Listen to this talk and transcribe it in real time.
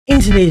In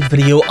today's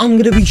video, I'm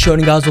going to be showing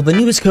you guys all the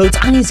newest codes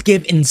and these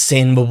give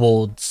insane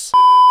rewards.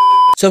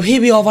 So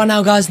here we are right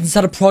now, guys,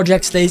 inside of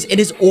Project Days. It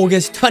is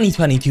August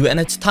 2022 and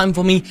it's time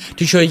for me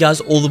to show you guys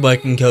all the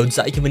working codes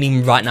that you can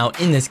redeem right now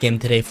in this game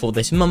today for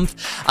this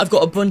month. I've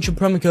got a bunch of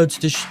promo codes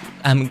to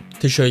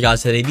show you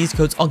guys today. These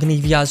codes are going to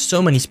give you guys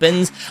so many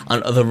spins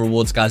and other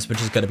rewards, guys,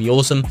 which is going to be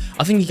awesome.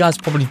 I think you guys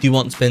probably do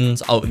want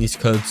spins out of these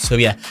codes, so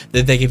yeah,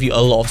 they give you a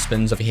lot of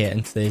spins over here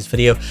in today's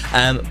video.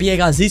 But yeah,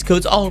 guys, these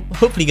codes are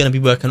hopefully going to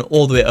be working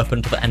all the way up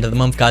until the end of the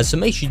month, guys, so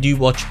make sure you do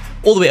watch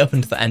all the way up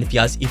until the end if you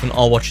guys even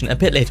are watching a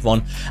bit later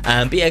on.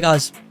 But yeah,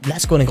 guys,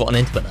 let's go and get on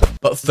into it now.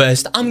 But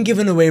first, I'm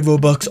giving away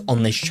Robux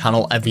on this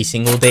channel every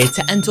single day.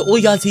 To enter, all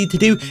you guys need to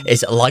do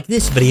is like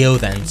this video,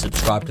 then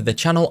subscribe to the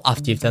channel.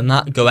 After you've done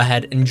that, go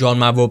ahead and join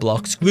my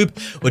Roblox group,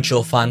 which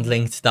you'll find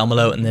linked down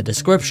below in the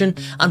description.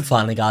 And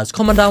finally, guys,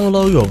 comment down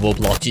below your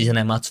Roblox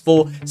username. That's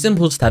 4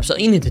 simple steps that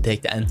you need to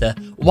take to enter.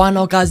 Why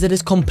not, guys? It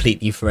is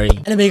completely free.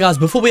 Anyway, guys,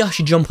 before we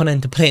actually jump on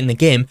into playing the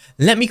game,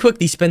 let me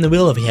quickly spin the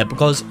wheel over here,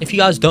 because if you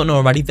guys don't know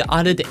already, they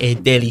added a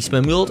daily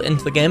spin wheel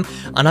into the game,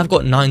 and I've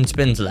got 9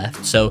 spins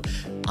left, so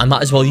I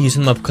might as well use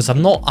them up because I've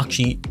not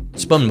actually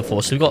spun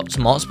before. So we've got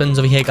some art spins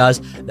over here,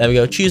 guys. There we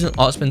go, choosing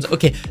art spins.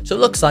 Okay, so it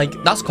looks like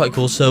that's quite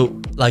cool. So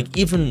like,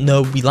 even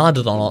though we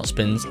landed on art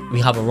spins,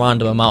 we have a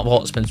random amount of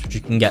art spins which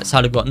you can get.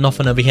 Sadly, we've got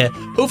nothing over here.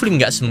 Hopefully we can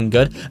get something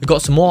good. We've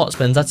got some more art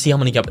spins. Let's see how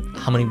many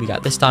we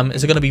get this time.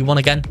 Is it going to be 1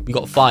 again? We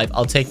got 5.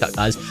 I'll take that,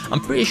 guys. I'm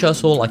pretty sure I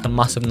saw like a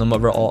massive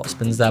number of art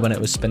spins there when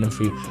it was spinning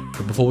through.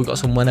 But before we got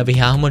some win over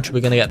here, how much are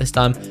we going to get this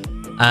time?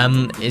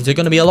 Is it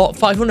going to be a lot?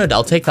 500.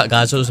 I'll take that,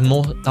 guys. That was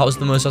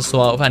the most I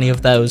saw out of any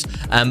of those.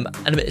 And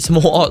it's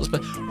more art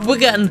spins. We're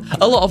getting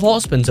a lot of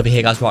art spins over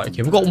here, guys. Right,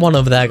 okay, we've got 1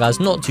 over there, guys.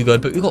 Not too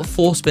good, but we've got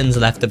 4 spins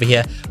left over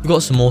here. We've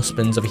got some more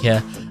spins over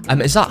here.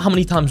 Is that how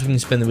many times we can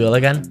spin the wheel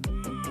again?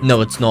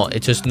 No, it's not.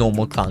 It's just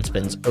normal clown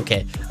spins.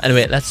 Okay.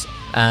 Anyway, let's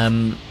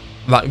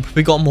right,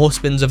 we got more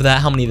spins over there.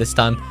 How many this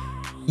time?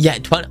 Yeah,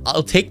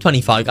 I'll take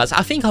 25, guys.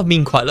 I think I've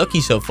been quite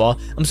lucky so far.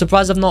 I'm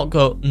surprised I've not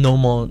got no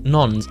more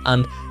nons,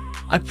 and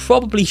I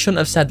probably shouldn't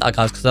have said that,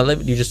 guys, because I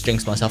literally just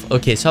jinxed myself.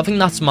 Okay, so I think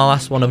that's my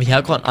last one over here.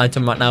 I've got an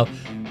item right now.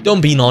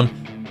 Don't be non.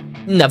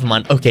 Never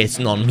mind. Okay, it's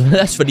non.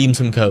 Let's redeem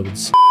some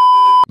codes.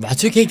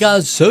 That's okay,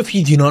 guys. So if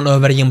you do not know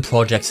already in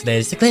Project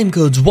Days, to claim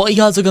codes, what you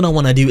guys are going to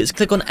want to do is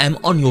click on M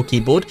on your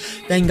keyboard.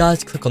 Then,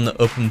 guys, click on the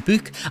open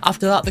book.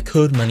 After that, the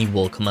code menu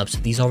will come up. So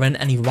these are in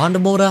any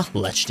random order.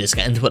 Let's just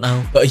get into it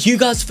now. But if you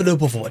guys feel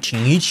up with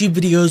watching YouTube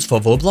videos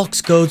for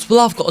Roblox codes, well,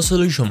 I've got a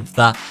solution for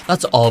that.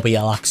 That's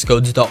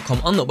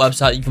xXYisus.com. On the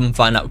website, you can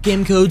find out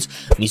game codes,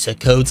 music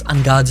codes,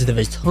 and guides. There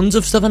is tons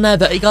of stuff in there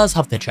that you guys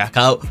have to check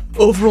out.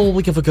 Overall,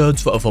 we give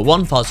codes for over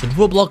 1,000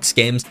 Roblox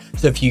games.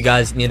 So if you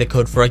guys need a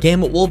code for a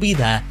game, it will be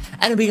there.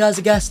 Anyway, guys,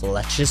 I guess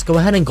let's just go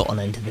ahead and get on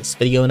into this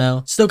video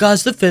now. So,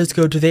 guys, the first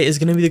code today is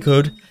going to be the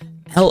code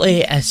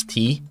LAST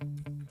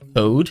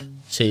code.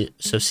 So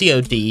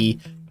CODE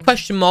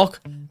question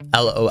mark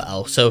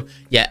LOL. So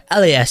yeah,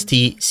 LAST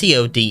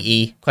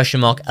CODE question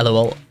mark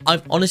LOL.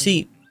 I've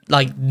honestly,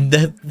 like,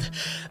 the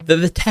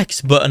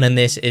text button in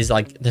this is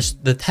like this.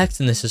 The text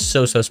in this is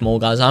so small,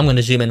 guys. I'm going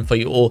to zoom in for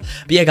you all.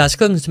 But yeah, guys,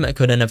 click on the submit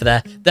code in over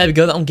there. There we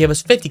go. That will give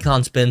us 50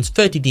 clown spins,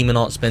 30 demon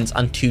art spins,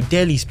 and 2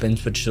 daily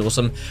spins, which is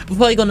awesome.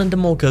 Before I go into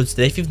more codes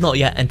today, if you've not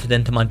yet entered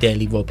into my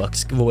daily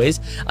Robux giveaways,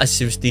 I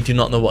seriously do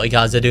not know what you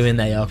guys are doing.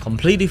 They are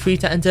completely free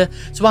to enter,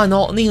 so why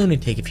not? And they only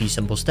take a few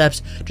simple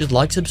steps. Just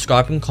like,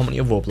 subscribe, and comment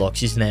your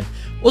Roblox username.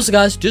 Also,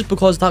 guys, just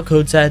because that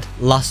code said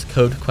last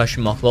code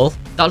question mark lol,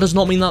 that does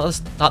not mean that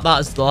is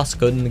the last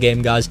code in the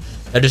game, guys.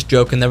 They're just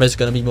joking. There is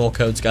going to be more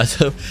codes, guys.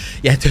 So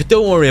yeah,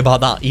 don't worry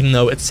about that, even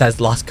though it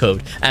says last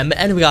code.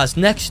 Anyway, guys,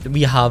 next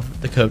we have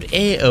the code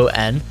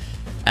AON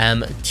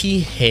THER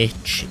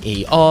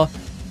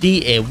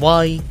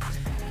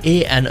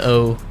DAY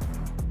ANO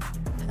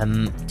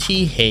THER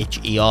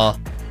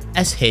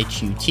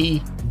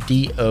SHUT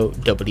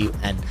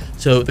DOWN.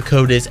 So the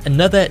code is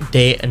another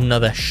day,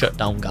 another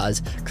shutdown,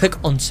 guys.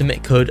 Click on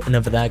submit code and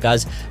over there,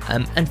 guys,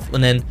 and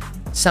then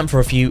send for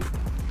a few.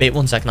 Wait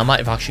 1 second, I might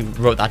have actually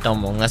wrote that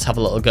down wrong. Let's have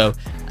a little go.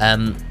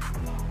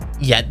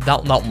 Yeah,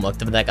 that one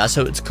worked over there, guys.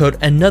 So it's code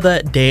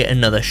another day,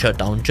 another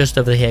shutdown, just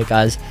over here,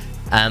 guys.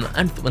 And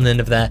then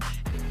over there,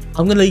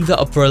 I'm going to leave that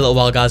up for a little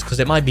while, guys, because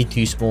it might be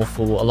too small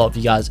for a lot of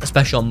you guys,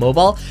 especially on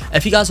mobile.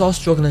 If you guys are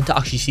struggling to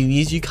actually see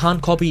these, you can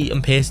copy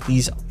and paste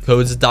these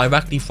codes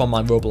directly from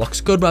my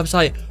Roblox code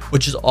website,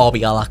 which is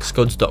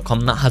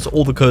xXYisus.com. That has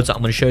all the codes that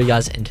I'm going to show you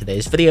guys in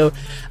today's video,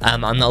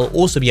 and they'll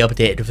also be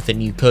updated with the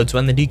new codes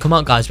when they do come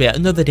out, guys. But yeah,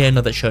 another day,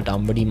 another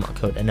showdown, redeem that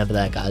code and over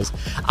there, guys.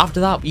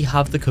 After that, we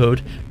have the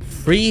code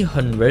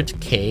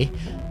 300k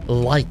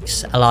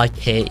likes,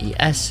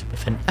 LIKES,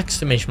 with an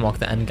exclamation mark at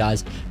the end,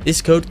 guys.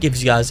 This code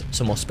gives you guys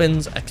some more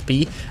spins,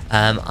 XP,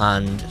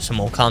 and some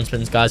more clown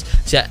spins, guys.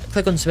 So yeah,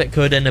 click on submit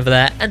code in over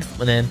there, and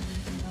then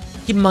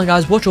keep in mind,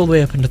 guys, watch all the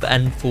way up until the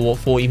end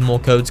for even more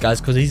codes, guys,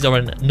 because these are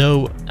in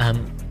no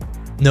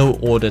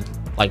ordered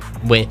like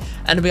way.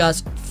 Anyway,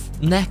 guys,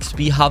 next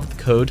we have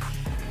the code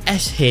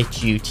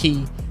SHUT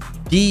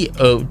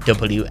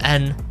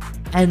DOWN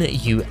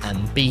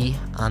NUMB,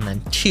 and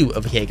then 2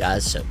 over here,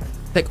 guys. So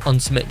click on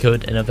submit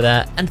code and over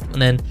there, and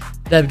then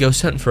there we go,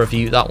 sent for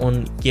review. That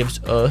one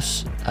gives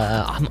us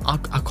I'm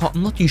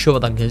not too sure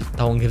what that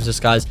one gives us,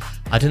 guys.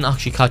 I didn't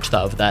actually catch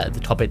that over there at the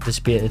top. It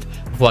disappeared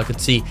before I could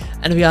see.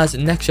 Anyway, guys,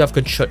 next we have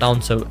good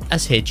shutdown, so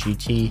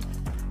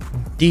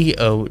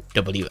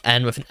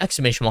SHUTDOWN with an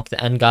exclamation mark at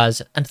the end,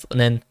 guys,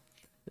 and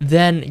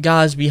then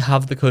guys, we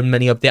have the code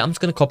menu update. I'm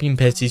just going to copy and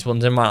paste these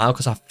ones in right now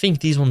because I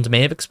think these ones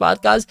may have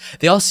expired, guys.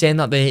 They are saying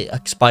that they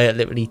expire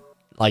literally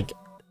like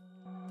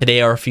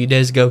today or a few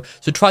days ago,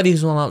 so try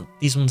these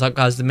ones out,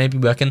 guys. They may be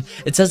working.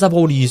 It says I've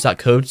already used that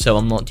code, so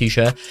I'm not too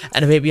sure.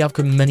 Anyway, we have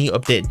code menu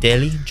update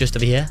daily just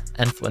over here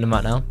and for them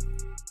right now.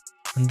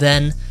 And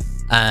then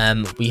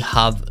we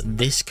have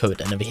this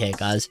code and over here,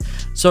 guys.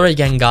 Sorry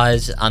again,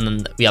 guys, and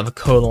then we have a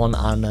colon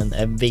and then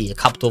a V, a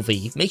capital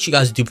V. Make sure you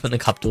guys do put in the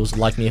capitals,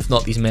 like me. If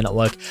not, these may not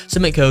work.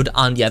 Submit code,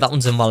 and yeah, that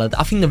one's invalid.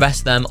 I think the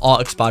rest of them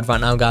are expired right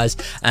now, guys.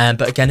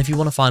 But again, if you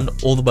want to find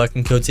all the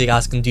working codes, you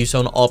guys can do so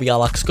on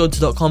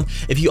rblxcodes.com.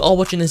 If you are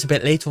watching this a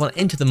bit later on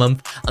into the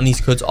month and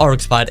these codes are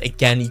expired,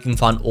 again, you can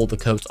find all the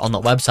codes on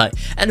that website.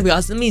 Anyway,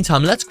 guys, in the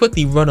meantime, let's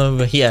quickly run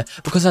over here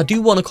because I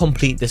do want to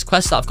complete this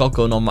quest that I've got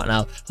going on right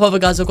now. However,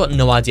 guys, I've got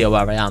no idea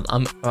where I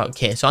am.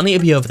 Okay, so I need to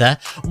be over there.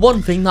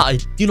 One thing that I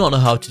do not know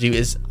how to do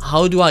is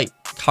how do I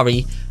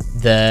carry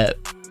the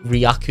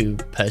Ryaku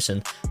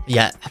person?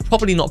 Yeah, I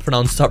probably not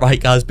pronounced that right,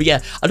 guys, but yeah,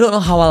 I don't know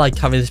how I like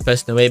carry this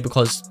person away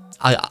because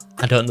I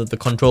don't know the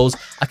controls.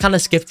 I kind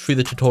of skipped through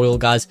the tutorial,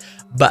 guys,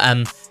 but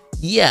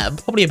yeah,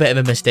 probably a bit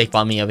of a mistake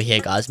by me over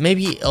here, guys.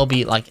 Maybe it'll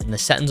be like in the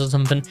settings or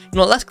something. You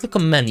know, let's click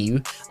on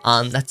menu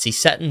and let's see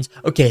settings.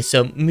 Okay,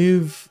 so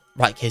move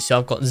right. Okay, so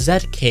I've got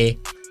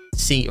ZK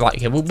C. Right,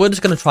 okay, we're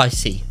just gonna try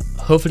C.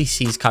 Hopefully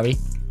C is carry.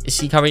 Is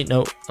C carry?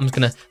 No, I'm just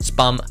gonna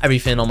spam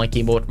everything on my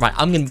keyboard. Right,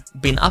 I'm gonna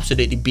be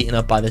absolutely beaten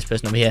up by this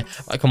person over here.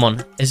 Right, come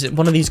on, is it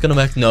one of these gonna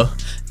work? No.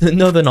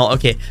 No, they're not.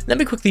 Okay, let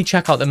me quickly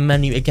check out the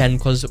menu again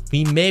because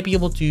we may be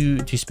able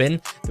to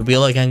spin the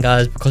wheel again,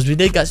 guys, because we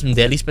did get some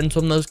daily spins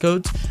from those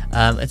codes.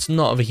 It's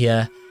not over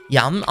here.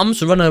 Yeah, I'm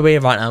just running away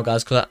right now,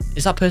 guys, because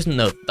is that person?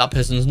 No, that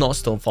person's not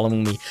still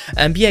following me.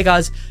 But yeah,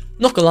 guys,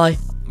 not gonna lie,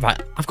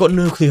 right, I've got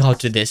no clue how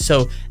to do this.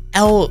 So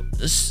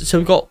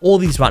we've got all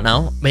these right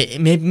now.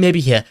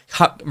 Maybe here.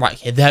 Right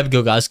here, there we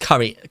go, guys.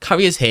 Carry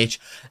is H.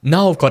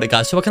 Now I've got it,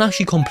 guys, so I can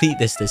actually complete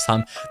this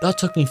time. That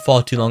took me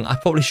far too long. I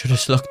probably should have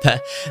just looked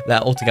there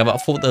altogether. I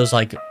thought there was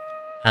like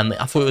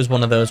I thought it was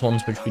one of those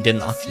ones which we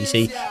didn't actually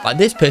see. Like,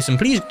 this person,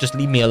 please just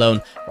leave me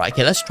alone. Right,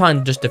 okay, let's try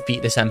and just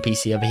defeat this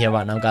NPC over here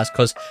right now, guys,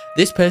 because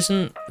this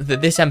person,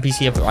 this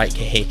NPC over, right,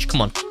 okay, H,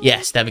 come on.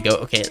 Yes, there we go.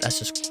 Okay, let's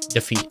just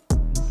defeat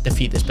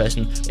this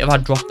person. If I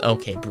dropped,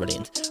 okay,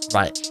 brilliant.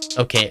 Right,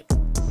 okay,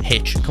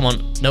 H, come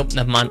on. Nope,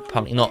 never mind,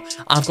 probably not.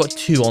 I've got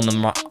 2 on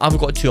them. I've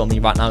got 2 on me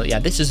right now. Yeah,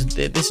 this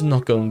is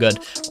not going good.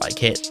 Right,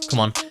 okay, come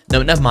on.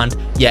 No, never mind.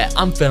 Yeah,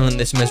 I'm failing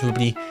this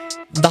miserably.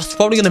 That's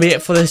probably going to be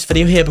it for this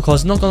video here,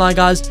 because not gonna lie,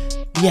 guys,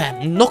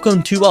 yeah, not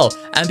going too well.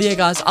 And yeah,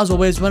 guys, as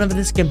always, whenever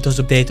this game does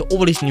update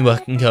all these new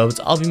working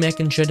codes, I'll be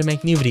making sure to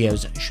make new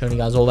videos showing you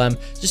guys all them,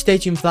 so stay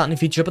tuned for that in the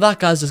future. But that,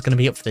 guys, is going to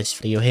be it for this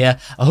video here.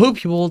 I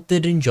hope you all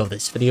did enjoy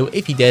this video.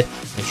 If you did,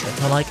 make sure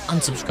to like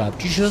and subscribe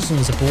to show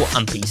some support,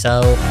 and peace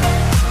out.